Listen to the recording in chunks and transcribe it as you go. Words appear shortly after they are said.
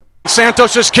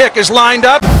Santos' kick is lined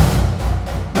up.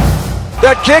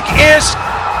 That kick is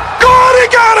good. He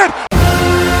got it.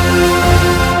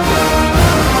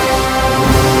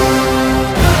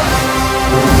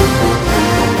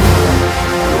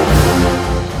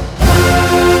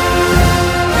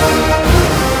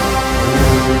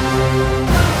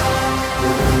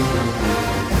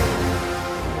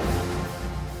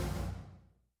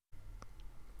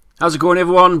 How's it going,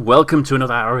 everyone? Welcome to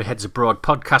another Arrowheads Abroad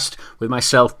podcast with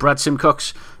myself, Brad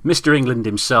Simcox, Mr. England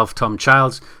himself, Tom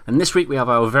Childs, and this week we have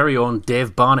our very own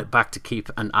Dave Barnett back to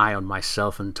keep an eye on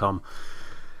myself and Tom.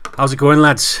 How's it going,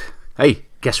 lads? Hey,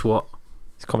 guess what?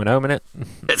 It's coming home, innit?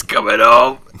 It's coming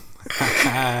home!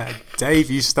 Dave,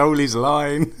 you stole his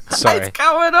line. Sorry. It's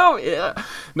coming home! Yeah.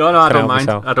 No, I don't mind.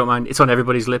 I don't mind. It's on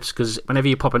everybody's lips, because whenever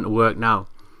you pop into work now,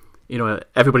 you know,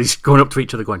 everybody's going up to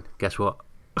each other going, guess what?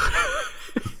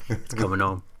 It's coming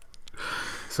home.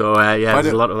 So, there's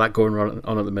a lot of that going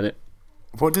on at the minute.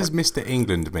 What does Mr.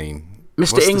 England mean?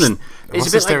 Mr. England? It's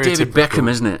a bit like David Beckham,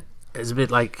 isn't it? It's a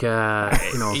bit like,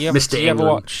 Mr.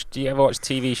 England. Do you ever watch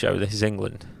TV show This Is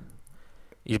England?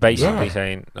 He's basically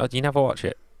saying, oh, do you never watch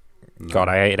it? No. God,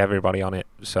 I hated everybody on it,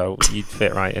 so you'd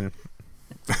fit right in.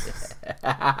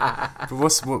 But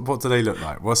what do they look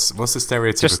like? What's the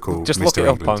stereotypical just Mr. look it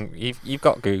England? up on... You've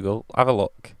got Google. Have a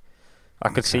look. I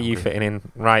could see you fitting in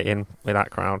right in with that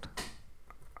crowd.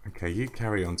 Okay, you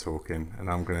carry on talking, and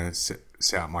I'm going to set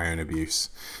up my own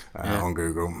abuse on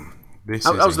Google.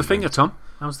 How's the finger, Tom?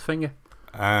 How's the finger?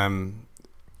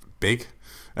 Big.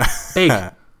 Big?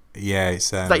 Yeah,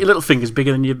 it's... that your little finger's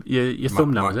bigger than your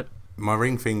thumb now, is it? My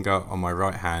ring finger on my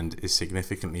right hand is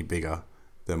significantly bigger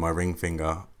than my ring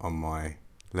finger on my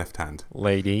left hand.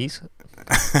 Ladies.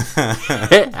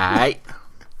 Aye.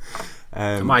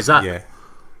 Why is that?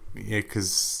 Yeah,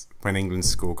 because when England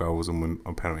score goals and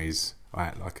on penalties, I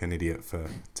act like an idiot for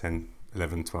 10,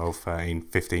 11, 12, 13,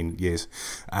 15 years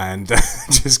and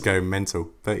just go mental.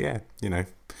 But yeah, you know.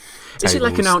 Is it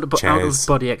like an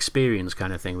out-of-body experience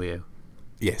kind of thing with you?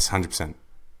 Yes, 100%.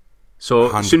 So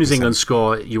 100%. As soon as England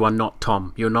score, you are not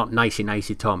Tom. You're not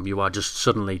nicey Tom. You are just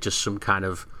suddenly just some kind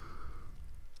of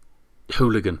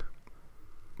hooligan.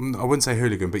 I wouldn't say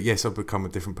hooligan, but yes, I've become a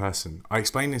different person. I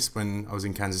explained this when I was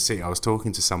in Kansas City. I was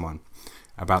talking to someone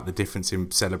about the difference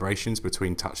in celebrations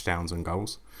between touchdowns and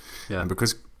goals. Yeah. And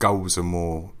because goals are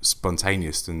more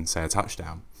spontaneous than, say, a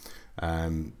touchdown,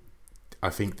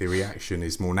 I think the reaction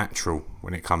is more natural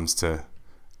when it comes to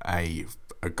a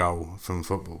goal from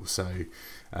football. So,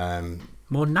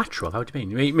 more natural? How do you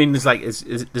mean? You mean there's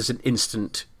there's an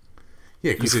instant...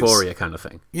 Yeah, euphoria kind of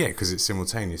thing. Yeah, because it's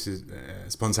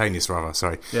spontaneous rather.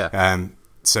 Sorry. Yeah.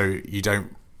 So you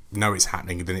don't know it's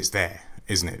happening, then it's there,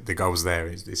 isn't it? The goal's there.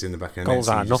 It's in the back of the net. Goals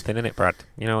are nothing, innit, Brad?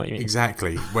 You know what you mean?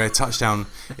 Exactly. Where touchdown,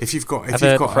 if you've got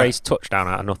the phrase touchdown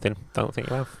out of nothing. Don't think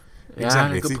you have.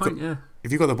 Exactly. Yeah, good point.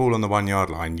 If you've got the ball on the 1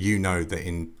 yard line, you know that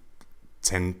in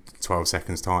 10, 12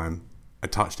 seconds time, a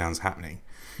touchdown's happening.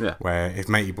 Yeah. Where if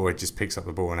Matey Boyd just picks up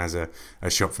the ball and has a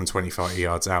shot from 25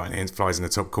 yards out and it flies in the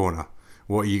top corner,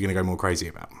 what are you going to go more crazy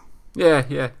about?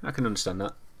 Yeah, I can understand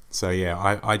that. So yeah,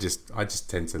 I just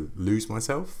tend to lose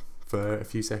myself for a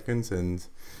few seconds, and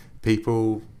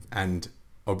people and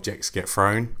objects get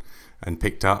thrown and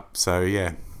picked up. So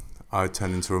yeah, I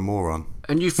turn into a moron.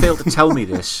 And you failed to tell me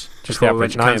this just the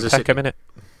average night in Peckham, innit?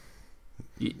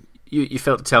 You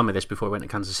failed to tell me this before I went to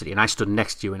Kansas City, and I stood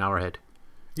next to you in Arrowhead.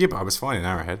 Yeah, but I was fine in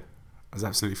Arrowhead. I was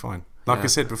absolutely fine. Like I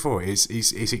said before, it's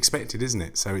expected, isn't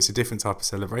it? So it's a different type of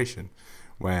celebration.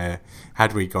 Where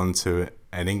had we gone to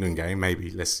an England game, maybe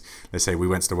let's say we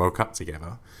went to the World Cup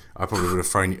together, I would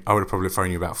have probably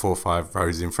thrown you about 4 or 5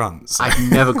 rows in front. So.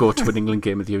 I'd never go to an England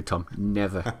game with you, Tom.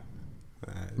 Never.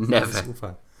 Never. It's all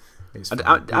fun. It's fun.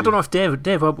 I don't know if Dave,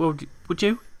 would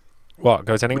you? What,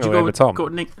 go to an England game with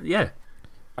Tom? Yeah.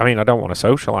 I mean, I don't want to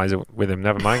socialise with him.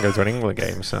 Never mind go to an England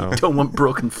game. So don't want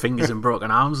broken fingers and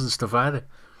broken arms and stuff either.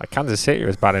 Like Kansas City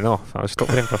was bad enough. I was stuck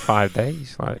with him for 5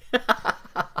 days. Like.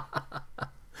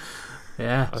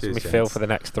 Yeah, that's me feel for the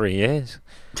next 3 years.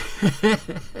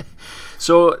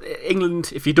 So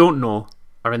England, if you don't know,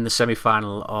 are in the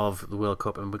semi-final of the World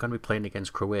Cup, and we're going to be playing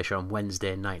against Croatia on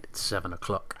Wednesday night at 7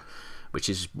 o'clock, which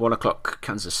is 1 o'clock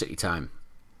Kansas City time.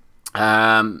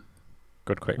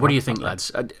 Good quick. What do you think,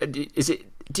 lads?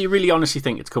 Do you really honestly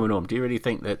think it's coming home? Do you really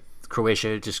think that Croatia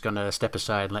are just going to step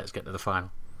aside and let us get to the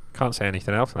final? Can't say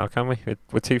anything else now, can we?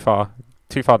 We're too far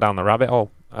down the rabbit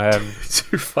hole.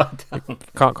 Too far down.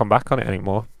 Can't come back on it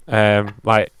anymore.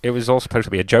 Like, it was all supposed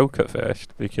to be a joke at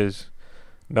first because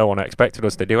no one expected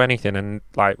us to do anything, and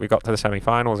like we got to the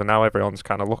semi-finals and now everyone's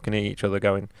kind of looking at each other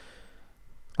going,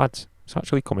 lads, It's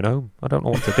actually coming home. I don't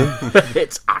know what to do.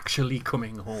 It's actually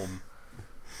coming home.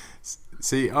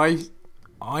 See,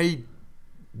 I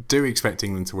do expect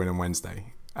England to win on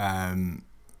Wednesday.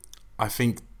 I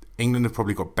think England have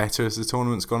probably got better as the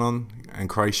tournament's gone on, and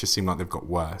Croatia seem like they've got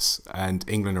worse. And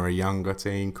England are a younger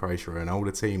team, Croatia are an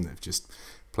older team. They've just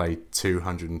played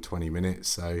 220 minutes,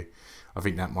 so I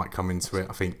think that might come into it.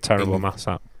 I think Terrible maths,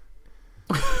 that.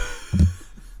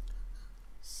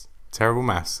 Terrible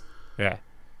maths? Yeah.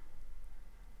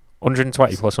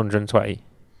 120 plus 120.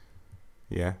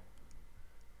 Yeah.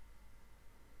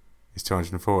 It's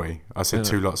 240. I said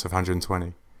two lots of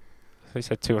 120. You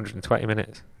said 220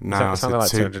 minutes. No, I said like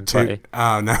 220.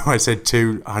 Oh, no, I said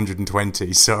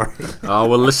 220, sorry. Oh,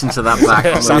 we'll listen to that back.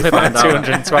 It sounded like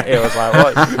 220. I was like,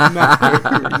 what?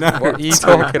 No, What are you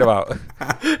talking about?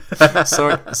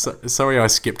 Sorry, I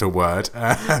skipped a word.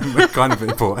 Kind of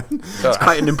important. It's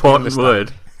quite an important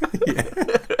word. Yeah.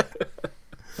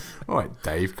 All right,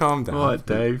 Dave, calm down. All right,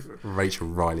 Dave. Rachel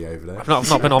Riley over there. I've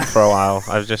not been on for a while.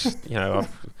 I've just,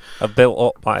 I've built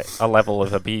up like a level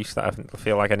of abuse that I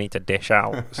feel like I need to dish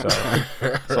out. So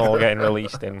it's all getting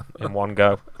released in one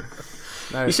go.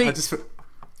 No, you see,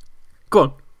 go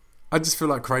on. I just feel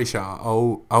like Croatia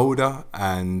are older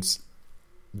and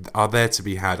are there to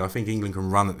be had. I think England can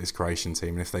run at this Croatian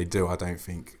team, and if they do, I don't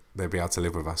think they'll be able to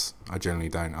live with us. I generally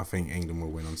don't. I think England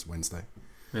will win on Wednesday.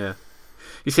 Yeah.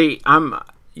 You see,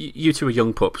 you two are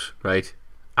young pups, right?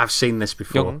 I've seen this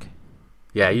before. Young?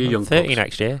 Yeah, you're young 30 pups.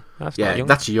 next year. That's yeah, not young.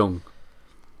 That's young.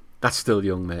 That's still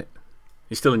young, mate.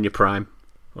 You're still in your prime,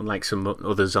 unlike some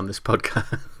others on this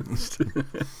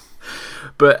podcast.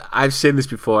 But I've seen this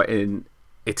before in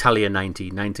Italia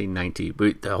 1990.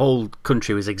 The whole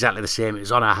country was exactly the same. It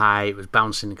was on a high. It was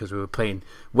bouncing because we were playing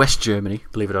West Germany,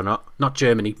 believe it or not. Not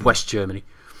Germany, West Germany.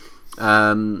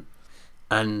 And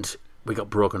we got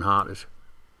broken-hearted.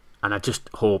 And I just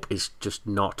hope it's just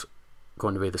not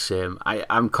going to be the same.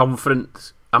 I'm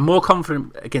confident. I'm more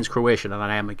confident against Croatia than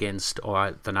I am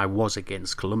than I was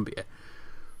against Colombia.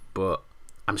 But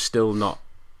I'm still not.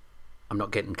 I'm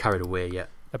not getting carried away yet.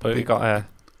 But we got a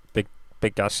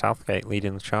big Gaz Southgate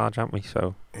leading the charge, haven't we?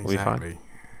 So we'll be fine.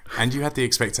 And you had the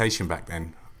expectation back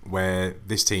then, where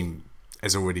this team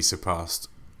has already surpassed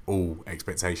all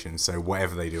expectations. So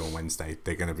whatever they do on Wednesday,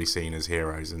 they're going to be seen as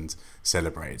heroes and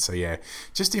celebrated. So yeah,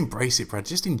 just embrace it, Brad.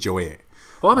 Just enjoy it.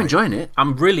 Well, I'm enjoying it.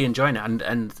 I'm really enjoying it.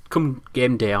 And come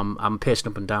game day, I'm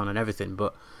pacing up and down and everything.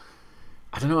 But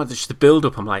I don't know. Just the build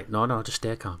up. I'm like, no, just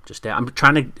stay calm. Just stay. I'm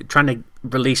trying to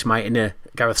release my inner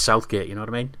Gareth Southgate. You know what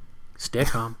I mean? Stay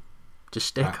calm. Just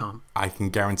stay calm. I can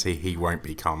guarantee he won't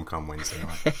be calm come Wednesday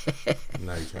night.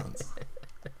 No chance.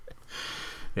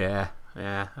 Yeah.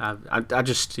 I'm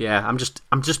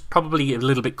just probably a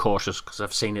little bit cautious because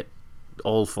I've seen it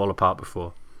all fall apart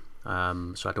before. So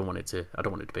I don't want it to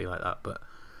be like that. But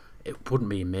it wouldn't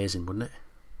be amazing, wouldn't it?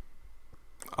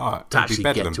 To actually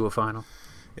get to a final.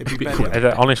 It'd be better.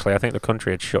 Cool. Honestly, I think the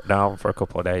country had shut down for a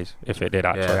couple of days if it did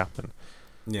actually happen.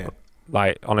 Yeah.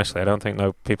 Like, honestly, I don't think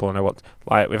people know what.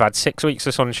 Like, we've had 6 weeks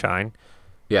of sunshine.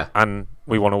 Yeah. And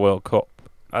we won a World Cup.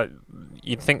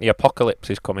 You'd think the apocalypse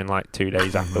is coming like 2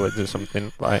 days afterwards or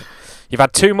something. Like, you've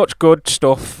had too much good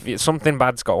stuff. Something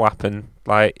bad's got to happen.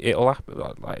 Like, it'll happen.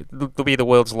 Like, there'll be the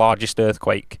world's largest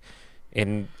earthquake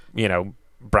in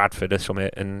Bradford or something,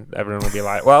 and everyone will be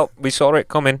like, "Well, we saw it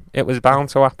coming. It was bound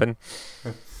to happen."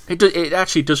 It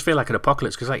actually does feel like an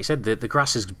apocalypse because, like you said, the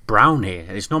grass is brown here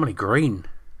and it's normally green.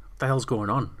 What the hell's going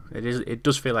on? It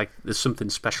does feel like there's something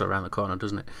special around the corner,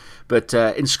 doesn't it? But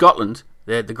in Scotland,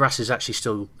 the grass is actually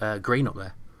still green up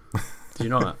there. Did you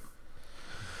know that?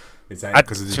 Is that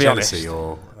because of the jealousy,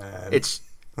 or it's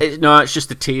just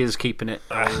the tears keeping it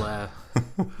all.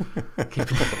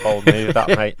 It's a bold move, that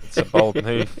mate. It's a bold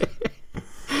move.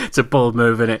 It's a bold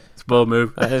move, isn't it? It's a bold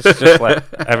move. Let's just let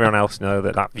everyone else know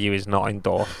that view is not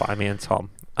endorsed by me and Tom.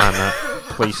 And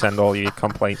please send all your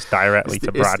complaints directly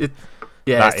to Brad.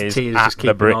 That is the at just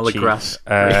keeping all the grass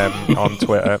on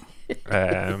Twitter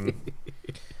and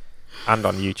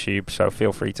on YouTube. So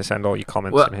feel free to send all your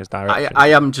comments in his direction. I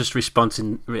am just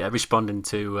responding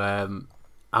to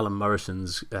Alan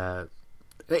Morrison's.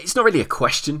 It's not really a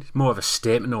question, it's more of a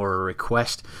statement or a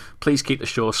request. Please keep the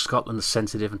show Scotland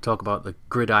sensitive and talk about the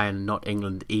gridiron, not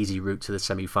England, easy route to the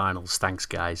semi-finals. Thanks,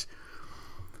 guys.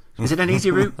 Is it an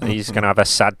easy route? He's going to have a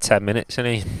sad 10 minutes,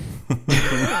 isn't he?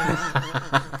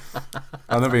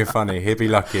 I'm not being funny. He'd be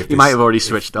lucky if he might have already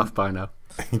switched off by now.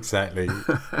 Exactly.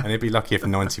 And he'd be lucky if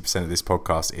 90% of this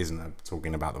podcast isn't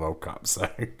talking about the World Cup. So,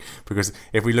 because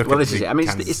if we look at the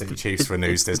Kansas City Chiefs for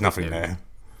news, there's nothing there.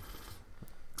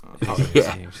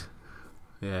 Yeah,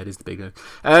 it is the big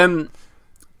news.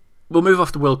 We'll move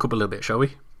off the World Cup a little bit, shall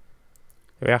we?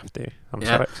 We have to. I'm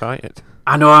so excited.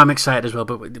 I know I'm excited as well,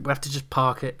 but we have to just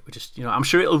park it. We just, I'm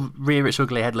sure it'll rear its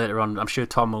ugly head later on. I'm sure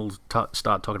Tom will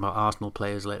start talking about Arsenal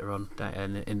players later on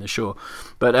in the show.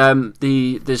 But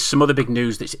there's some other big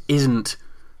news that isn't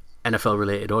NFL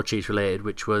related or Chiefs related,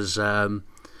 which was I'm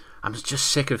just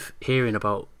sick of hearing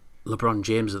about LeBron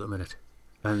James at the minute.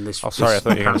 And this. Oh, sorry, I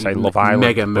thought you were going to say Love Island.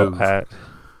 Mega move.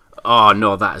 Oh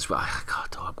no, that is why.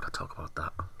 God, I'm going to talk about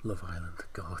that. Love Island.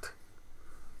 God.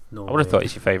 No. I would have thought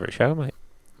it's your favourite show, mate.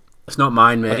 It's not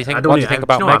mine, mate. What do you think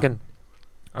about Meghan?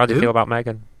 How do you feel about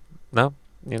Meghan? No,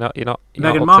 you're not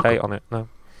Meghan up Markle? to date on it. No,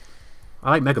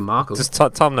 I like Meghan Markle. Does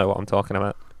Tom know what I'm talking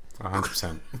about?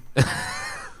 100%.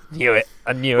 Knew it.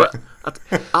 I knew it.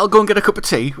 I'll go and get a cup of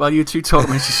tea while you two talk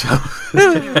amongst yourself.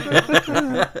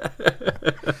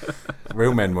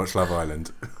 Real men watch Love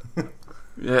Island.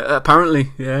 Yeah,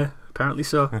 apparently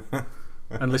so.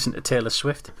 And listen to Taylor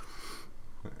Swift.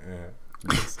 Yeah.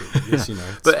 Yes, you know.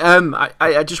 But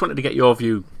I just wanted to get your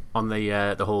view on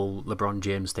the whole LeBron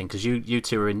James thing, because you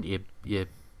two are into your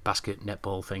basket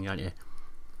netball thing, aren't you?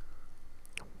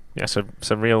 Yeah,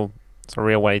 it's a real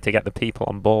way to get the people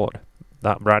on board.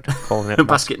 That Brad calling it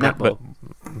basket netball.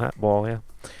 Netball, yeah.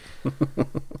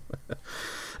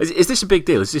 Is this a big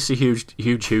deal? Is this a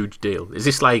huge deal? Is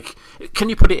this like? Can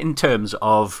you put it in terms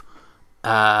of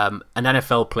an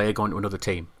NFL player going to another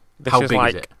team? This How is big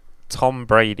like is it? Tom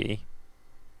Brady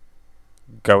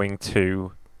going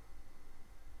to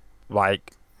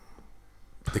like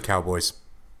The Cowboys.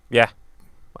 Yeah,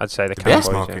 I'd say the The Cowboys.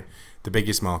 biggest market. The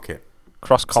biggest market.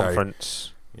 Cross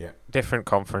conference, yeah, different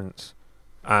conference,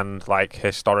 and like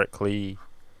historically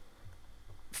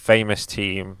famous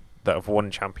team that have won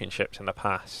championships in the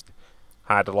past,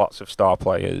 had lots of star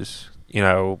players.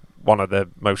 One of the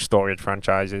most storied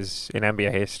franchises in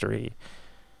NBA history,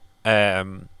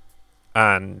 and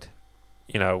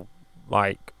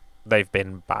like they've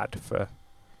been bad for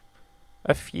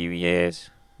a few years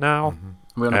now.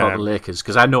 We're on about the Lakers,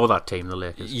 because I know that team, the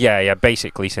Lakers. Yeah,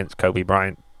 basically since Kobe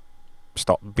Bryant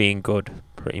stopped being good,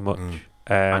 pretty much.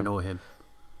 I know him.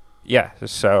 Yeah,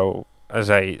 so as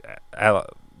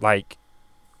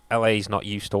LA's not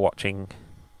used to watching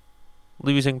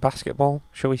losing basketball,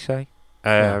 shall we say?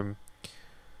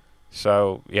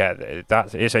 So yeah,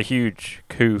 it's a huge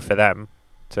coup for them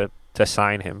to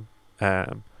sign him,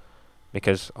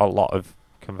 because a lot of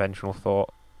conventional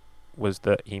thought was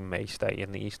that he may stay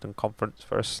in the Eastern Conference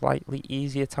for a slightly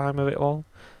easier time of it all.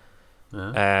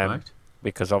 Right.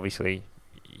 Because obviously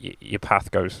your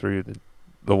path goes through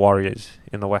the Warriors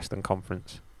in the Western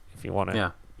Conference if you want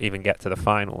to even get to the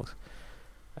finals.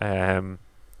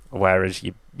 Whereas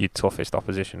your toughest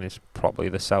opposition is probably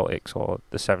the Celtics or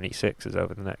the 76ers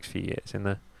over the next few years in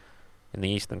the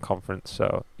Eastern Conference.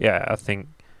 So yeah, I think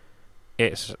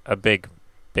it's a big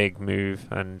move,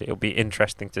 and it'll be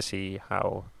interesting to see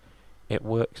how it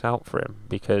works out for him,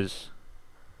 because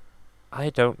I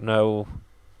don't know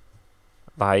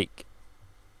like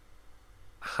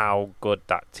how good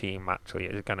that team actually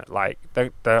is gonna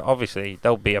they're obviously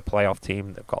they'll be a playoff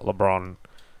team. They've got LeBron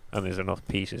and there's enough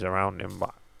pieces around him,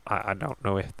 but I don't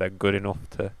know if they're good enough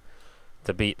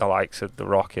to beat the likes of the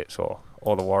Rockets or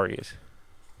the Warriors.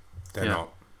 They're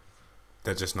not.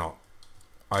 They're just not.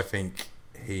 I think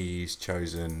he's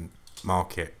chosen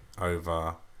market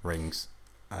over rings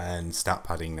and stat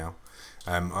padding now.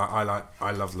 I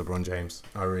love LeBron James.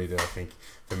 I really do. I think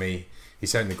for me,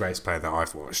 he's certainly the greatest player that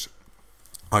I've watched.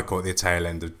 I caught the tail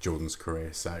end of Jordan's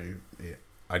career, so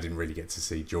I didn't really get to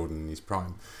see Jordan in his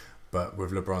prime. But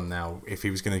with LeBron now, if he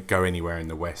was going to go anywhere in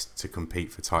the West to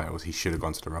compete for titles, he should have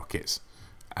gone to the Rockets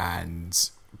and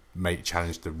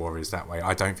challenge the Warriors that way.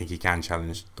 I don't think he can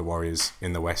challenge the Warriors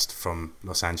in the West from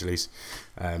Los Angeles.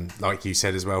 Like you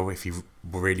said as well, if you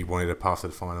really wanted a path to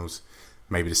the finals,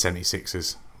 maybe the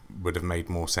 76ers would have made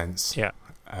more sense. Yeah.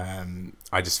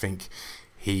 I just think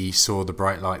he saw the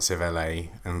bright lights of LA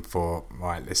and thought,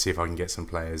 right, let's see if I can get some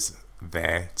players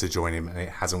there to join him, and it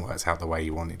hasn't worked out the way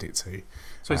he wanted it to.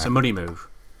 So it's a money move.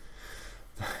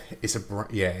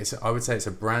 I would say it's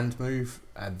a brand move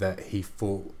that he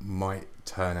thought might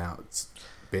turn out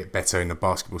a bit better in the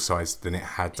basketball side than it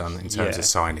had done in terms of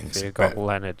signings. So you've got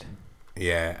Leonard.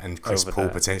 Yeah, and Chris Paul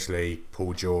potentially,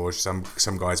 Paul George, some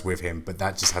guys with him, but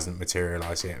that just hasn't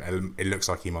materialised yet. It looks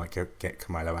like he might get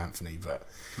Carmelo Anthony, but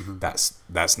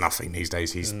that's nothing these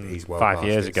days. He's well 5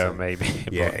 years ago, maybe.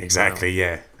 Yeah, exactly.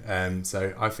 Yeah.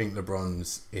 So I think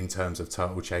LeBron's, in terms of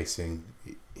title chasing,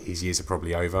 his years are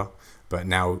probably over. But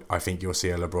now I think you'll see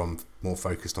a LeBron more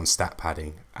focused on stat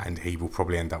padding, and he will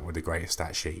probably end up with the greatest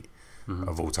stat sheet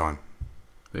of all time.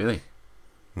 Really?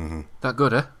 That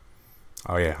good, eh?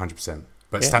 Oh yeah, 100%.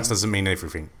 But stats doesn't mean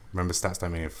everything. Remember, stats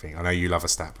don't mean everything. I know you love a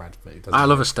stat, Brad, but it doesn't. I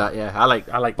love a stat. Yeah, I like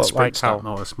the But sprint like stat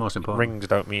how most important. Rings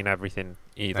don't mean everything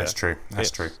either. That's true.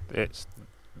 That's true. It's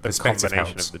the Perspective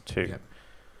combination helps. of the two, Yeah.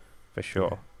 for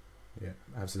sure. Yeah,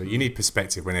 absolutely. You need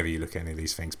perspective whenever you look at any of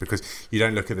these things, because you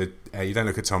don't look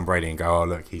at Tom Brady and go, "Oh,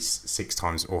 look, he's 6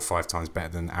 times or 5 times better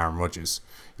than Aaron Rodgers."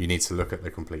 You need to look at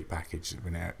the complete package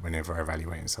whenever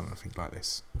evaluating something like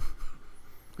this.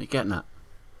 You getting that?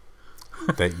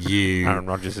 That you Aaron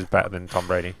Rodgers is better than Tom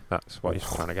Brady. That's what he's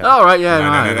trying to get. Oh right, yeah, no,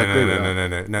 I agree with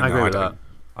that. no, I agree I with don't. that.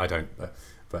 I don't.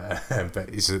 But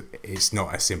it's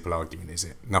not a simple argument, is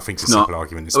it? Nothing's a No. simple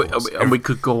argument in sports. And we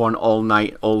could go on all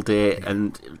night, all day,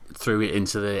 and through it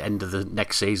into the end of the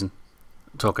next season,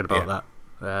 talking about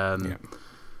that.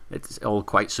 It's all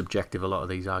quite subjective, a lot of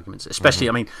these arguments. Especially,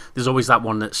 I mean, there's always that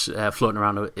one that's floating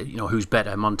around, who's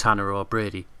better, Montana or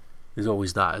Brady? There's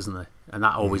always that, isn't there? And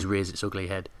that always raises its ugly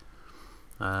head.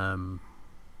 But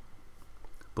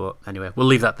anyway, we'll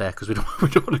leave that there because we don't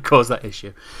want to cause that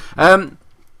issue.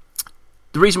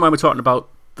 The reason why we're talking about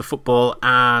the football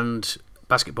and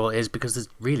basketball is because there's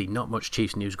really not much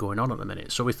Chiefs news going on at the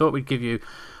minute. So we thought we'd give you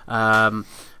a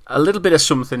little bit of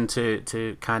something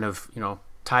to kind of,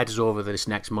 tide us over this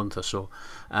next month or so.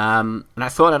 And I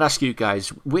thought I'd ask you guys,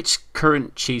 which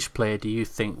current Chiefs player do you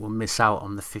think will miss out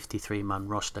on the 53-man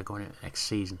roster going into next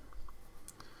season?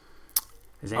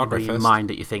 Is there anybody in mind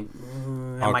that you think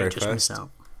they might just miss out?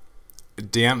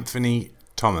 DeAnthony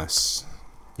Thomas.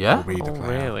 Yeah? Will be the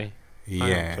player. Really?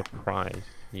 Yeah. I'm surprised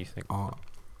you think that.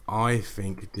 I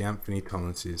think DeAnthony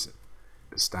Thomas's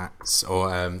stats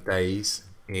or days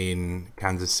in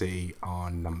Kansas City are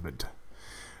numbered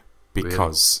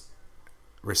because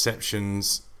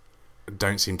receptions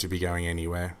don't seem to be going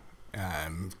anywhere.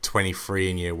 23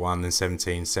 in year 1, then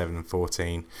 17, 7 and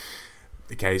 14.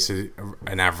 Okay, so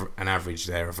an average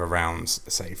there of around,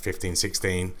 say, 15,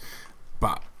 16.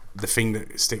 But the thing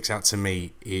that sticks out to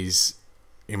me is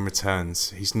in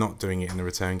returns. He's not doing it in the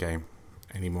return game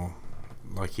anymore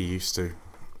like he used to.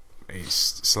 It's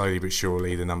slowly but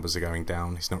surely the numbers are going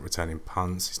down. He's not returning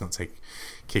punts. He's not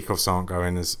kickoffs aren't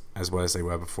going as well as they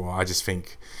were before. I just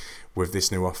think with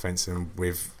this new offense and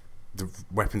with the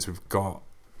weapons we've got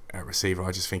at receiver,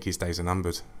 I just think his days are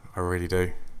numbered. I really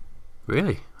do.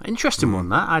 Really? Interesting one,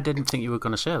 that. I didn't think you were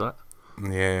going to say that.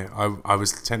 Yeah, I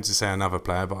was tempted to say another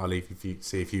player, but I'll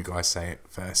see if you guys say it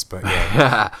first. But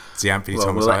yeah, DeAnthony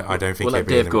Thomas, I don't think we'll let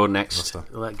he'll Dave be go in the next.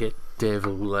 roster. We'll let Dave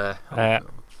will.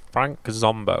 Frank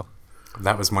Zombo.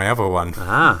 That was my other one.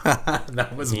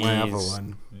 That was my other He's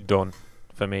one. Done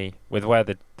for me with where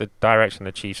the direction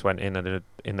the Chiefs went in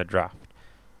the draft.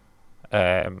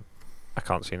 I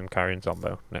can't see them carrying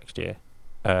Zombo next year.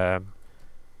 I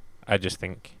just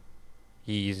think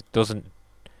he's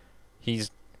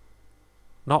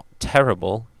not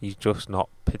terrible. He's just not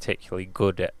particularly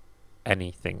good at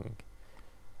anything.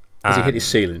 Has he hit his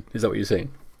ceiling? Is that what you're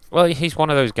saying? Well, he's one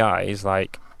of those guys.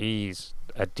 Like, he's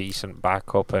a decent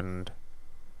backup and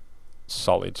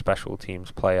solid special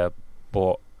teams player,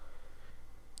 but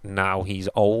now he's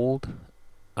old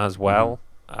as well,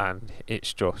 and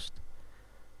it's just,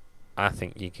 I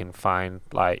think you can find,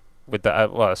 like, with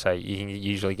the you can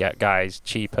usually get guys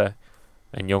cheaper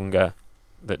and younger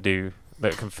that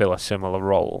can fill a similar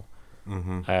role.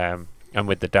 And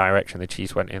with the direction the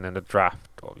Chiefs went in the draft,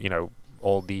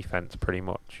 all defense pretty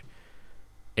much,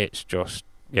 it's just,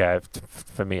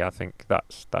 for me, I think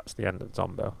that's the end of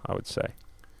Zombo, I would say.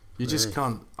 You just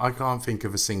can't. I can't think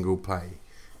of a single play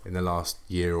in the last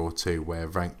year or two where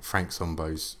Frank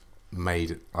Zombo's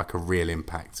made like a real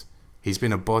impact. He's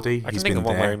been a body. I He's can think been of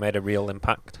one there. where he made a real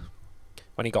impact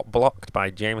when he got blocked by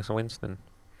Jameis Winston.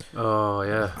 Oh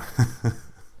yeah,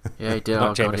 yeah, he did.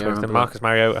 Not Jameis Winston, Marcus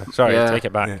Mariota. Sorry, Yeah. take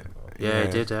it back. Yeah,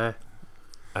 he did.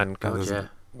 And God,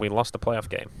 we lost the playoff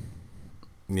game.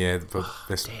 Yeah, but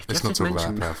let's not talk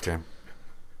about that playoff game.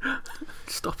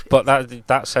 Stop it. But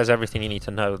that says everything you need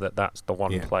to know. That's the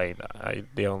one Yeah. play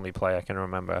the only play I can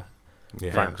remember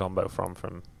Yeah. Frank Zombo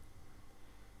from.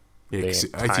 Yeah, 'cause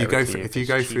the if you go entirety through, of if you his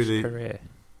go through Chiefs the career.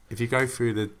 if you go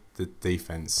through the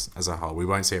defense as a whole, we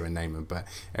won't say it and name them, but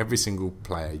every single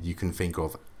player you can think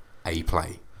of a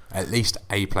play, at least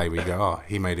a play where you go, oh,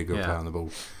 he made a good play on the ball.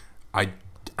 I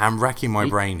am racking my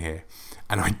brain here,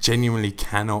 and I genuinely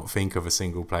cannot think of a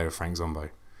single play of Frank Zombo,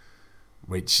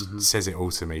 which says it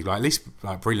all to me. Like, at least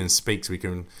like Breland Speaks,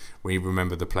 we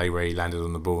remember the play where he landed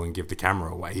on the ball and give the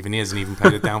camera away. Even he hasn't even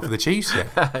played it down for the Chiefs yet.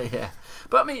 Yeah,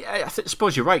 but I mean, I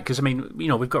suppose you're right, because I mean,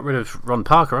 we've got rid of Ron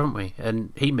Parker, haven't we?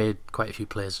 And he made quite a few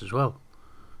plays as well.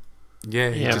 Yeah,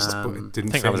 he just I didn't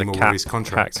think fit that was him a all with his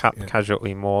contract.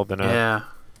 casualty more than a. Yeah.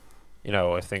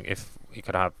 I think if you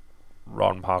could have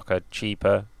Ron Parker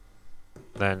cheaper,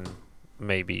 then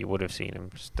maybe you would have seen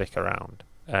him stick around.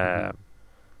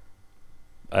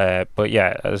 But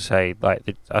yeah, as I say,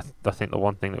 like I think the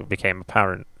one thing that became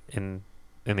apparent in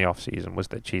the off season was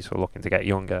that Chiefs were looking to get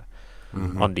younger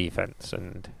on defense,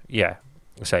 and yeah,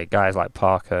 say guys like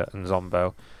Parker and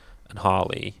Zombo and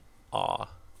Harley are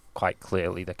quite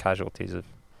clearly the casualties of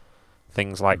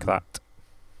things like that.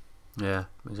 Yeah,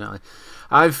 exactly.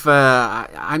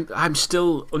 I'm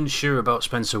still unsure about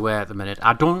Spencer Ware at the minute.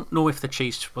 I don't know if the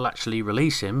Chiefs will actually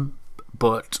release him,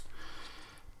 but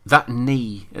that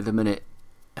knee at the minute,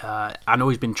 I know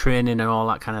he's been training and all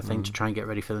that kind of thing to try and get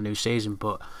ready for the new season,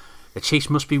 but the Chiefs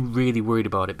must be really worried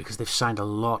about it because they've signed a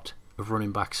lot of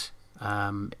running backs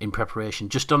in preparation,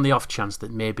 just on the off chance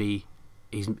that maybe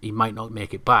he might not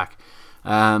make it back.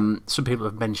 Some people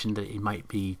have mentioned that he might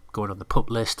be going on the PUP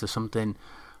list or something.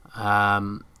 I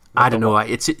don't know.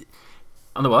 It's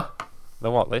on the what?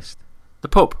 The what list? The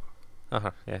PUP.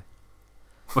 Yeah. I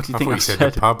What do you think thought I you said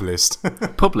said? the pub list.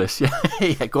 PUP list, yeah.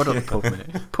 Yeah, go on the PUP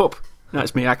minute. PUP. No,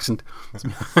 it's my accent.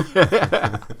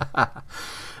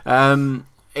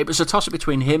 It was a toss-up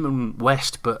between him and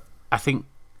West, but I think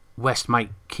West might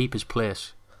keep his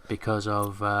place because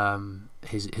of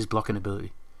his blocking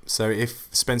ability. So if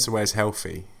Spencer Ware's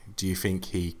healthy, do you think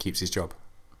he keeps his job?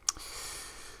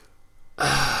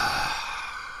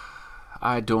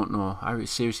 I don't know. I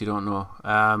seriously don't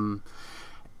know.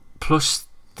 Plus,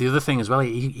 the other thing as well,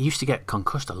 he used to get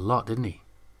concussed a lot, didn't he?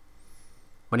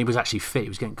 When he was actually fit, he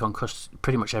was getting concussed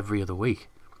pretty much every other week.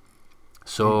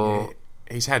 So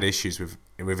he's had issues with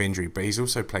injury, but he's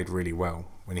also played really well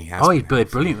when he has. Oh, he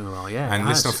played brilliantly well, yeah. And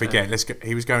let's not forget,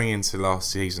 he was going into last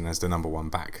season as the number one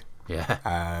back.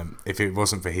 Yeah. If it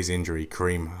wasn't for his injury,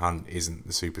 Kareem Hunt isn't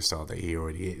the superstar that he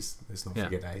already is. Let's not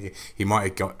forget that. He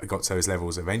might have got to those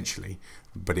levels eventually,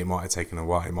 but it might have taken a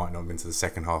while. It might not have been to the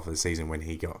second half of the season when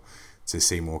he got to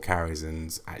see more carries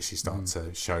and actually start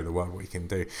to show the world what he can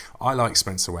do. I like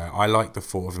Spencer Ware. I like the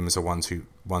thought of him as a 1-2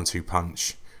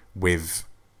 punch with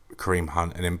Kareem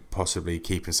Hunt, and then possibly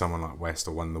keeping someone like West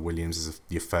or one of the Williams as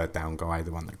your third down guy,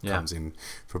 the one that comes in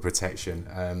for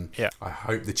protection. I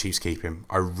hope the Chiefs keep him.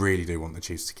 I really do want the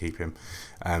Chiefs to keep him.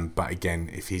 But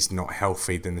again, if he's not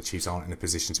healthy, then the Chiefs aren't in a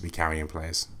position to be carrying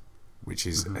players, which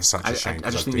is such a shame. I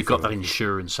just think they've got that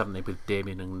insurance, haven't they, with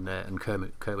Damien and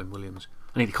Kerwin Williams.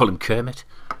 I need to call him Kermit.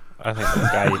 I think the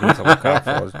guy you need to look out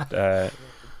for is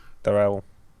Darrell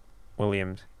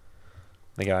Williams,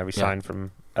 the guy we signed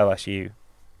from LSU.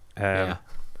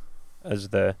 As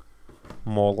the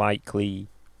more likely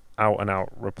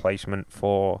out-and-out replacement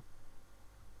for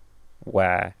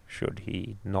Ware should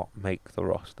he not make the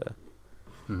roster.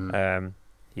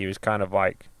 He was kind of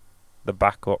like the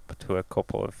backup to a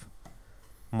couple of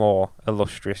more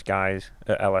illustrious guys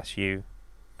at LSU,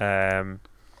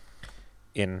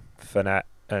 in Fournette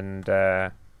and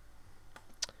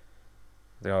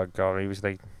he was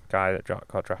the guy that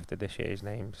got drafted this year. His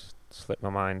name's slipped my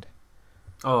mind.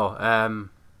 Grice.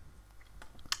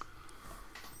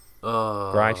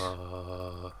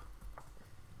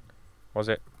 Was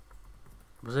it?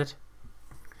 Was it?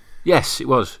 Yes, it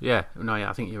was. Yeah. No, yeah.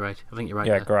 I think you're right. Yeah,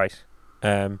 there. Grice.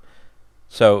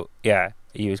 So yeah,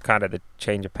 he was kind of the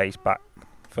change of pace back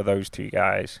for those two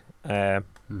guys.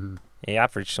 He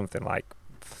averaged something like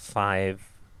 5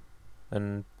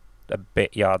 and a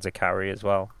bit yards a carry as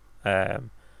well.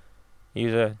 He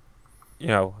was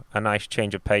a nice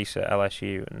change of pace at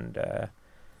LSU, and there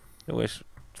was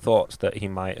thoughts that he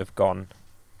might have gone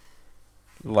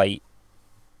late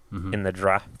in the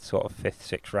draft, sort of 5th,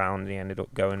 6th round. He ended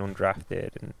up going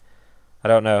undrafted, and I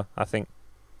don't know. I think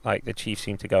like the Chiefs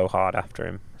seem to go hard after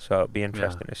him, so it'd be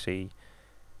interesting to see,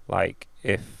 like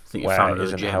if Ware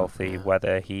isn't healthy,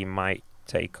 whether he might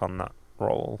take on that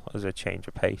role as a change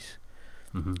of pace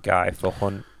guy for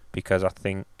Hunt, because I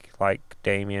think like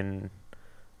Damien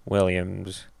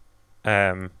Williams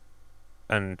and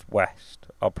West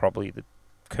are probably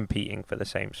competing for the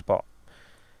same spot.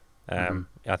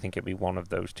 I think it'll be one of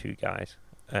those two guys.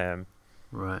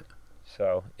 Right.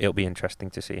 So it'll be interesting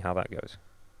to see how that goes.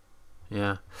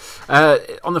 Yeah.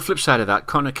 On the flip side of that,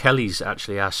 Connor Kelly's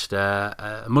actually asked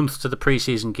a month to the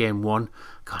preseason game 1.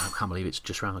 God, I can't believe it's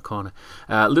just around the corner.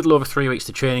 A little over 3 weeks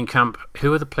to training camp.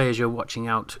 Who are the players you're watching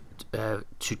out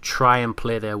to try and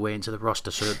play their way into the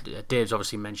roster? So Dave's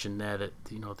obviously mentioned there that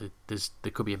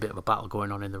there could be a bit of a battle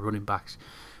going on in the running backs.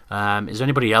 Is there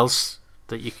anybody else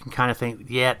that you can kind of think,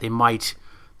 they might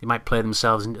play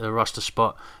themselves into the roster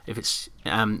spot? If it's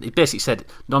it basically said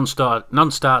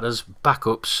non-starters,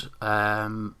 backups,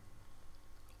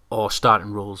 or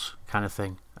starting roles kind of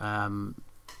thing.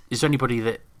 Is there anybody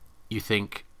that you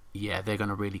think they're going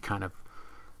to really kind of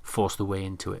force the way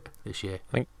into it this year?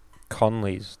 I think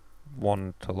Conley's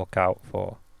one to look out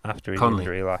for after his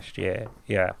injury last year.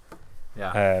 Yeah.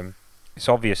 It's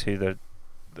obvious who the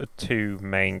two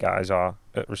main guys are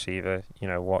at receiver.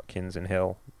 Watkins and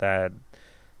Hill. They're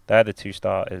the two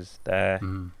starters. They're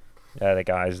the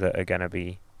guys that are going to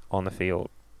be on the field,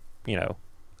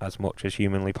 as much as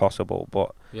humanly possible.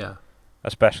 But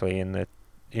especially in the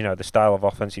style of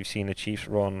offense you've seen the Chiefs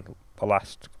run the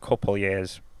last couple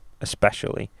years,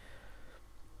 especially.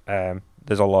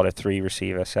 There's a lot of 3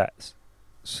 receiver sets,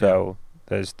 so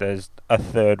there's a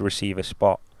third receiver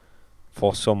spot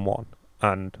for someone,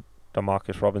 and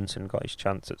Demarcus Robinson got his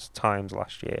chance at times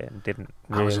last year and didn't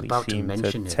really seem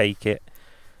to take it.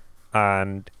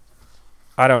 And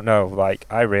I don't know,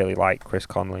 I really like Chris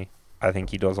Conley. I think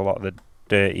he does a lot of the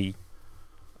dirty,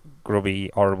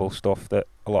 grubby, horrible stuff that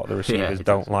a lot of the receivers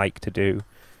don't like to do.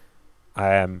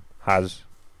 Has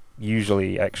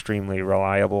usually extremely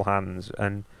reliable hands,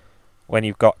 and when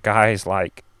you've got guys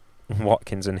like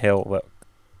Watkins and Hill that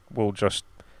will just,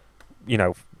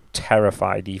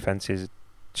 terrify defenses,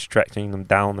 stretching them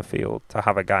down the field, to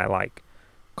have a guy like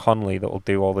Conley that will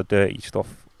do all the dirty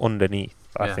stuff underneath,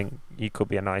 I think he could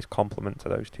be a nice complement to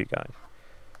those two guys.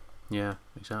 Yeah,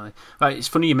 exactly. Right, it's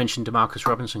funny you mentioned Demarcus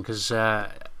Robinson, because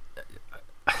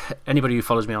anybody who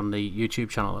follows me on the YouTube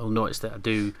channel will notice that I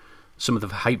do some of the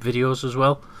hype videos as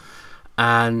well,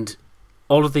 and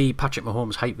all of the Patrick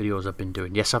Mahomes hype videos I've been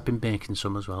doing. Yes, I've been making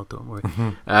some as well. Don't worry.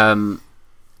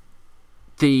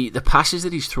 The passes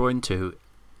that he's throwing to,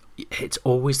 it's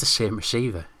always the same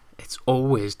receiver. It's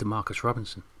always Demarcus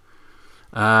Robinson,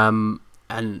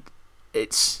 and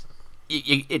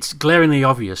it's glaringly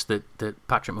obvious that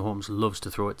Patrick Mahomes loves to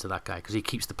throw it to that guy, because he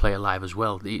keeps the play alive as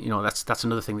well. That's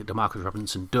another thing that Demarcus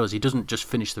Robinson does. He doesn't just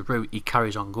finish the route; he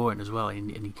carries on going as well,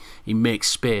 and he makes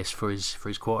space for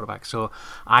his quarterback. So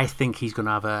I think he's going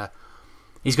to have a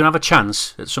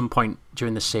chance at some point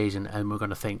during the season, and we're going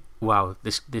to think, wow,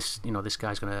 this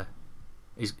guy's going to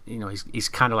he's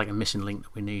kind of like a missing link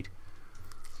that we need.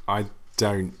 I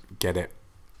don't get it.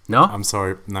 No, I'm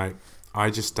sorry, no, I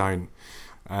just don't.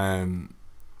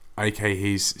 Okay,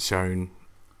 he's shown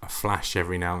a flash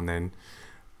every now and then,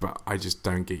 but I just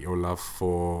don't get your love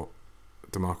for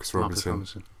Demarcus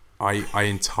Robinson. I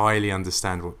entirely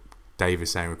understand what Dave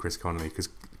is saying with Chris Conley, because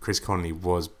Chris Conley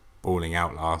was balling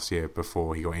out last year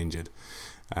before he got injured.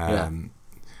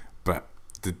 But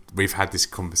we've had this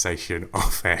conversation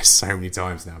off air so many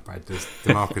times now, Brad.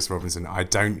 Demarcus Robinson, I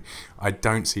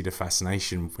don't see the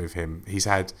fascination with him. He's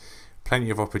had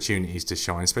plenty of opportunities to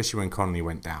shine, especially when Conley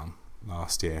went down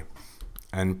last year,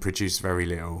 and produced very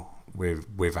little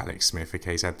with Alex Smith.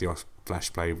 Okay, he's had the off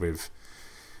flash play with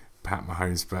Pat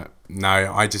Mahomes, but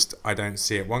no, I don't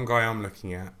see it. One guy I'm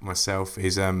looking at myself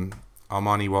is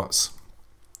Armani Watts.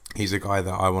 He's a guy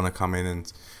that I want to come in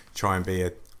and try and be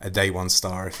a day one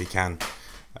star if he can.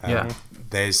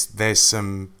 There's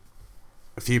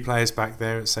a few players back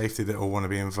there at safety that all want to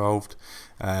be involved.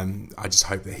 I just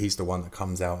hope that he's the one that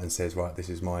comes out and says, right, this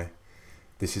is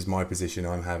my position.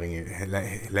 I'm having it.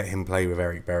 Let him play with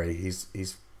Eric Berry.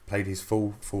 He's played his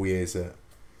full years at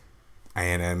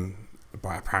A&M,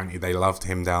 but apparently they loved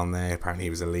him down there. Apparently he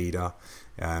was a leader.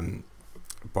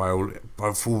 By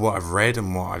what I've read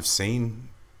and what I've seen,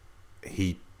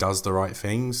 he does the right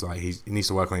things. Like he needs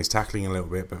to work on his tackling a little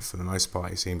bit, but for the most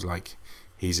part, it seems like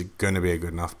he's going to be a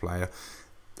good enough player.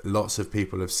 Lots of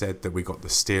people have said that we got the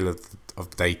steal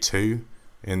of day 2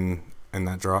 in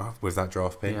that draft, with that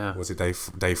draft pick. Yeah. Was it day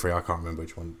 3? I can't remember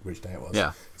which day it was.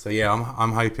 Yeah. So yeah,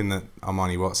 I'm hoping that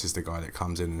Armani Watts is the guy that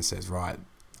comes in and says, right,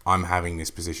 I'm having this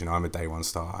position. I'm a day one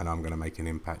star, and I'm going to make an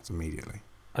impact immediately.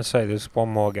 I'd say there's one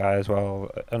more guy as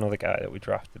well, another guy that we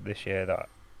drafted this year that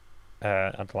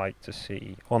I'd like to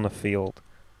see on the field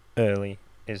early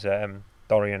is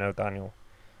Dorian O'Daniel,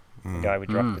 the guy we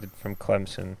drafted from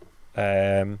Clemson.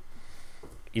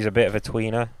 He's a bit of a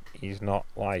tweener. He's not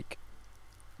like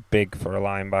big for a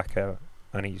linebacker,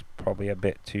 and he's probably a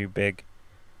bit too big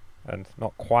and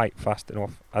not quite fast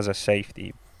enough as a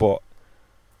safety, but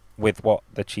with what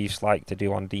the Chiefs like to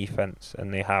do on defense,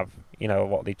 and they have,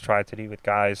 what they tried to do with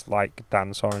guys like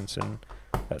Dan Sorensen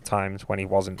at times when he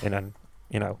wasn't in an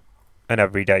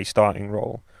everyday starting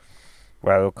role,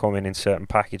 where they'll come in certain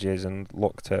packages and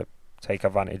look to take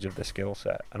advantage of the skill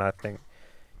set. And I think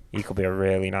he could be a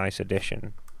really nice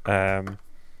addition,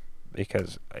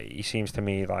 because he seems to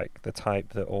me like the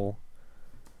type that will,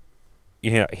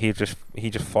 he just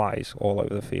flies all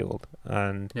over the field,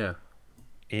 and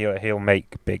he'll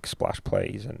make big splash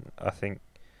plays. And I think,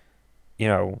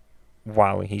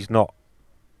 while he's not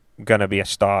gonna be a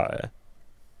starter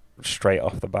straight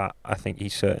off the bat, I think he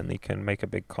certainly can make a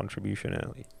big contribution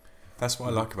early. That's what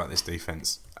I like about this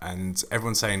defense. and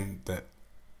everyone's saying that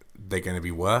they're going to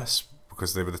be worse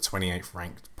because they were the 28th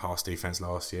ranked pass defense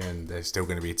last year, and they're still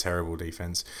going to be a terrible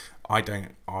defense. I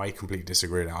completely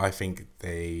disagree with that. I think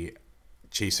the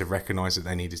Chiefs have recognised that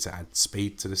they needed to add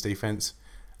speed to this defense,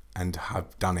 and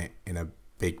have done it in a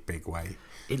big way.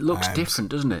 It looks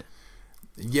different, doesn't it?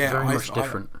 Yeah, very much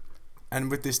different. And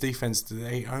with this defense,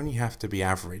 they only have to be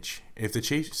average. If the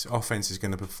Chiefs' offense is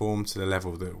going to perform to the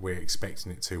level that we're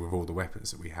expecting it to with all the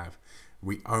weapons that we have,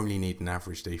 we only need an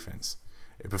average defense.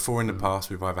 Before in the past,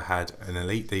 we've either had an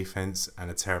elite defense and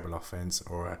a terrible offense,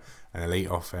 or an elite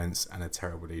offense and a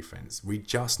terrible defense. We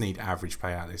just need average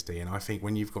play out of this D. And I think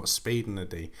when you've got speed in the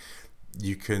D,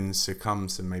 you can succumb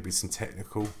to maybe some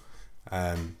technical,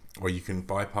 or you can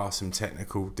bypass some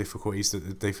technical difficulties that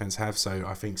the defense have. So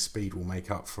I think speed will make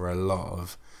up for a lot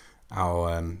of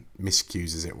our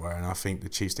miscues, as it were. And I think the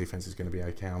Chiefs' defense is going to be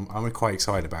okay. I'm quite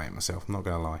excited about it myself. I'm not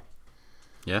going to lie.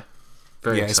 Yeah.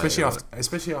 Very especially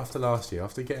after last year,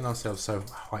 after getting ourselves so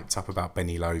hyped up about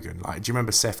Benny Logan. Like, do you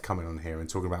remember Seth coming on here and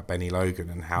talking about Benny Logan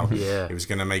and how it was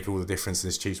going to make all the difference, and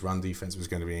this Chiefs run defense was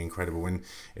going to be incredible, when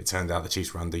it turned out the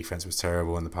Chiefs run defense was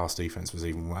terrible and the pass defense was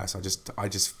even worse. I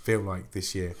just feel like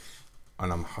this year,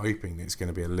 and I'm hoping that it's going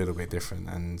to be a little bit different,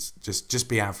 and just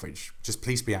be average. Just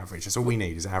please be average. That's all we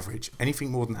need, is average.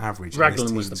 Anything more than average.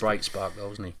 Ragland was the bright spark, though,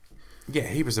 wasn't he? Yeah,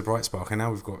 he was the bright spark, and now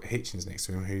we've got Hitchens next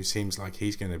to him, who seems like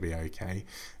he's going to be okay.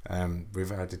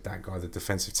 We've added that guy, the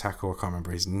defensive tackle. I can't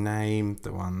remember his name.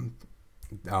 The one,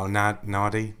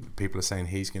 Nardi. People are saying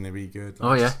he's going to be good.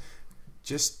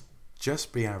 Just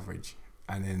be average,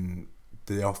 and then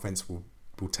the offense will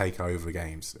take over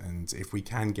games. And if we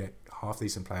can get half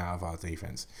decent play out of our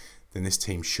defense, then this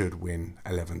team should win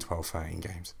 11, 12, 13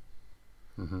 games.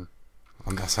 Mm-hmm.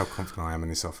 And that's how confident I am in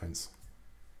this offense.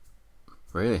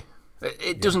 Really?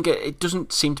 It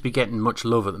doesn't seem to be getting much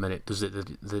love at the minute, does it?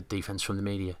 The defense from the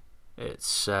media.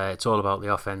 It's all about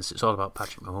the offense. It's all about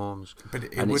Patrick Mahomes,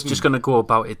 it's just going to go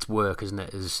about its work, isn't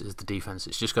it? Is the defense?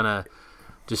 It's just going to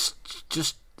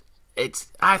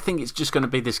I think it's just going to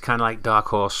be this kind of like dark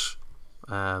horse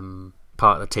part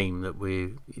of the team that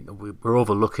we're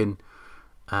overlooking,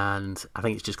 and I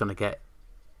think it's just going to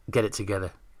get it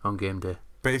together on game day.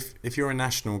 But if you're a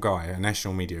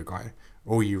national media guy,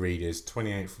 all you read is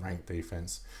 28th ranked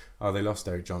defense. Oh, they lost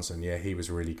Eric Johnson. Yeah, he was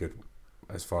really good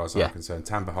as far as I'm concerned.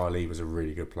 Tamba Hali was a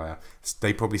really good player.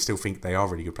 They probably still think they are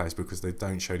really good players because they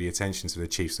don't show the attention to the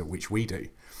Chiefs which we do.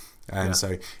 And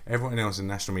so everyone else in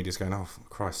national media is going, oh,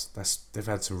 Christ, they've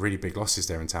had some really big losses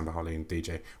there in Tamba Hali and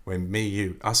DJ. When me,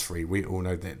 you, us three, we all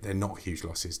know that they're not huge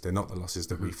losses. They're not the losses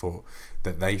that we thought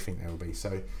that they think they will be.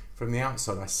 So from the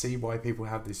outside, I see why people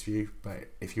have this view. But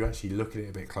if you actually look at it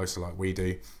a bit closer like we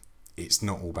do, it's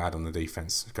not all bad on the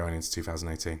defense going into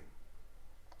 2018.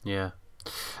 Yeah.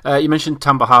 You mentioned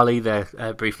Tamba Hali there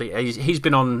briefly. He's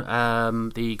been on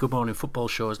the Good Morning Football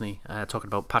show, hasn't he? Talking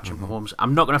about Patrick Mahomes.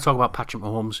 I'm not going to talk about Patrick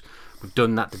Mahomes. We've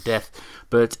done that to death.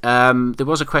 But there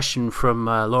was a question from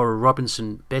Laura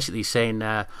Robinson basically saying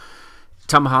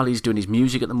Tamba Hali's doing his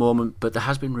music at the moment, but there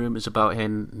has been rumours about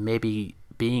him maybe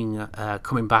being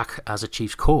coming back as a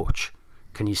Chiefs coach.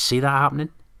 Can you see that happening?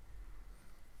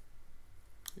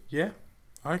 Yeah,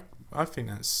 I think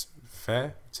that's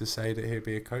fair to say that he'll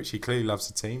be a coach. He clearly loves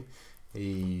the team.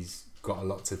 He's got a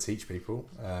lot to teach people.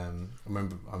 I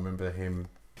remember him.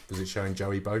 Was it showing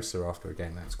Joey Bosa after a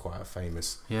game? That's quite a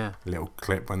famous little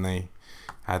clip when they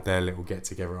had their little get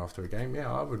together after a game. Yeah,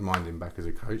 I would mind him back as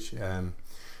a coach.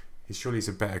 He's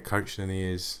a better coach than he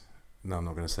is. No, I'm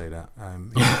not going to say that.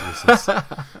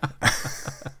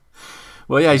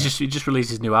 Well, yeah, he just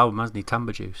released his new album, hasn't he,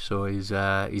 Tamba Juice? So he's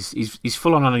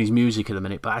full on his music at the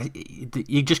minute, but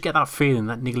you just get that feeling,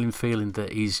 that niggling feeling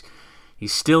that he's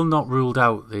still not ruled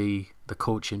out the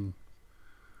coaching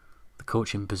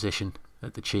position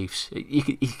at the Chiefs.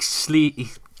 He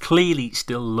clearly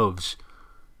still loves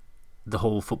the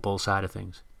whole football side of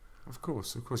things. Of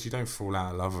course, you don't fall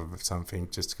out of love with something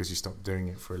just because you stop doing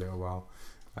it for a little while.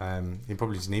 He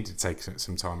probably just needed to take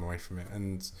some time away from it,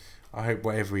 and I hope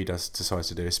whatever he decides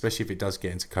to do, especially if it does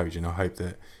get into coaching, I hope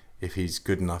that if he's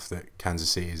good enough that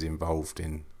Kansas City is involved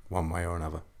in one way or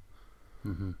another.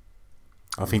 Mm-hmm.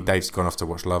 I think Dave's gone off to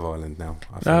watch Love Island now.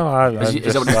 I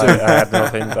had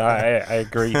nothing. I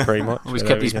agree pretty much. He's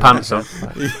kept his pants on.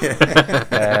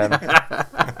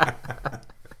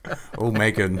 Oh,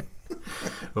 Megan.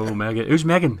 Oh, Megan. Who's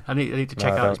Megan? I need to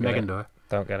check out his Megan door.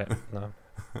 Don't get it. No.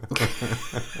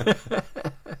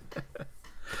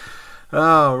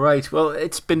 Oh, right. Well,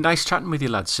 it's been nice chatting with you,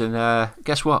 lads. And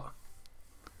guess what?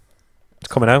 It's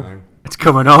coming home. It's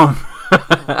coming home.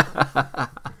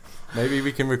 Maybe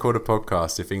we can record a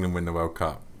podcast if England win the World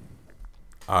Cup.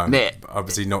 Mate,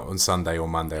 obviously not on Sunday or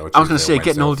Monday or Tuesday. I was going to say, or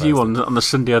getting hold of you Thursday. on the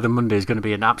Sunday or the Monday is going to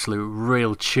be an absolute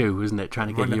real chew, isn't it? Trying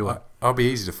to get you on. I'll be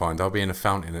easy to find. I'll be in a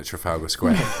fountain at Trafalgar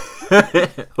Square.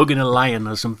 Hugging a lion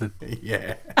or something.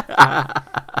 Yeah.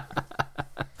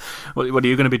 What are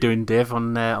you going to be doing, Dave,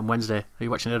 on Wednesday? Are you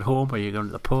watching it at home, or are you going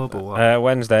to the pub, or what?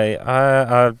 Wednesday,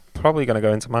 I'm probably going to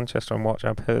go into Manchester and watch.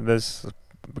 I've heard there's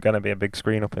going to be a big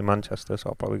screen up in Manchester, so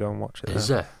I'll probably go and watch it. Is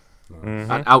there. there?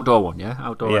 An outdoor one, yeah?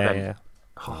 Outdoor event? Yeah.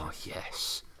 Oh,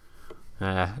 yes.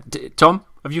 Tom,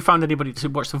 have you found anybody to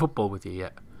watch the football with you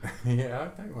yet? Yeah,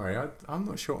 don't worry. I'm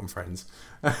not short on friends.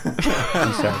 I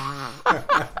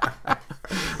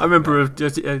remember a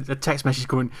text message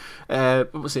going,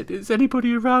 what was it? Is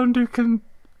anybody around who can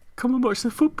come and watch the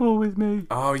football with me?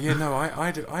 Oh, yeah, no,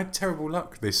 I had terrible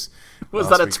luck this Was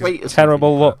last that a week, tweet? or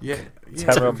Terrible luck. Yeah.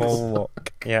 Terrible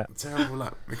luck. Yeah. Terrible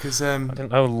luck. Because I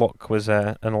didn't know luck was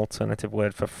an alternative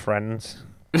word for friends.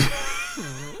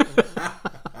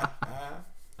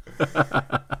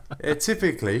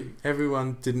 typically,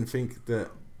 everyone didn't think that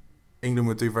England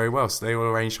would do very well, so they all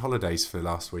arranged holidays for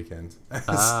last weekend.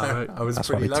 Right. I was That's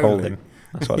what pretty they lonely. told him.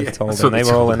 That's what Yeah. they told That's him. what They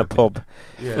they were all told in a pub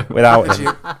Yeah. without Actually,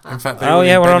 him. in fact, they Oh all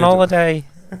yeah, we're on Benidorm. holiday.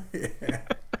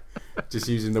 Just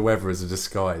using the weather as a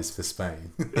disguise for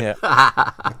Spain. Yeah.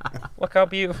 Look how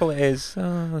beautiful it is.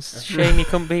 Oh, it's a shame you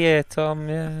couldn't be here, Tom.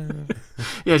 Yeah.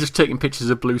 Yeah, just taking pictures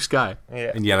of blue sky.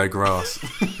 Yeah. In yellow grass.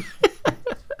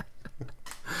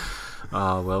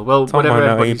 Oh, well, Tom whatever won't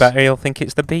know any everybody's... better. He'll think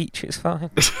it's the beach. It's fine.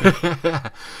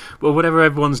 Well, whatever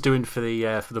everyone's doing for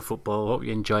the football, hope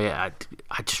you enjoy it.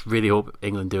 I just really hope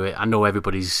England do it. I know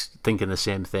everybody's thinking the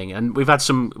same thing, and we've had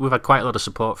quite a lot of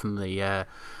support from the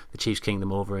Chiefs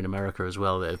Kingdom over in America as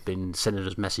well, that have been sending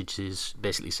us messages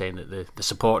basically saying that they're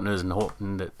supporting us and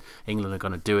hoping that England are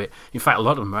going to do it. In fact, a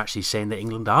lot of them are actually saying that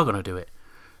England are going to do it.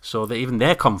 So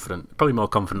they're confident, probably more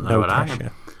confident than what I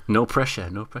am. No pressure.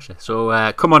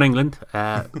 So come on, England.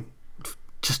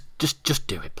 Just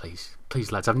do it, please.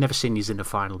 Please, lads. I've never seen you in the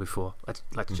final before. Let's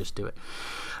just do it.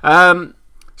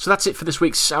 So that's it for this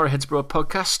week's Arrowheads Broad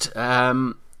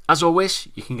podcast. As always,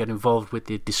 you can get involved with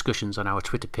the discussions on our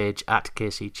Twitter page at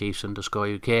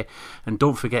KCChiefs_UK. And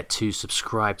don't forget to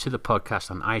subscribe to the podcast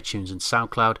on iTunes and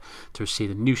SoundCloud to receive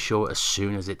the new show as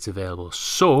soon as it's available.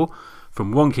 So,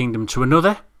 from one kingdom to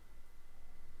another...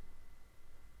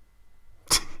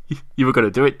 You were going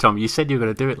to do it, Tom. You said you were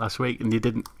going to do it last week and you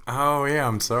didn't. Oh, yeah,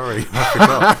 I'm sorry. I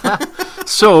forgot.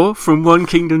 So, from one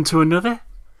kingdom to another...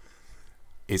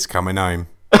 It's coming home.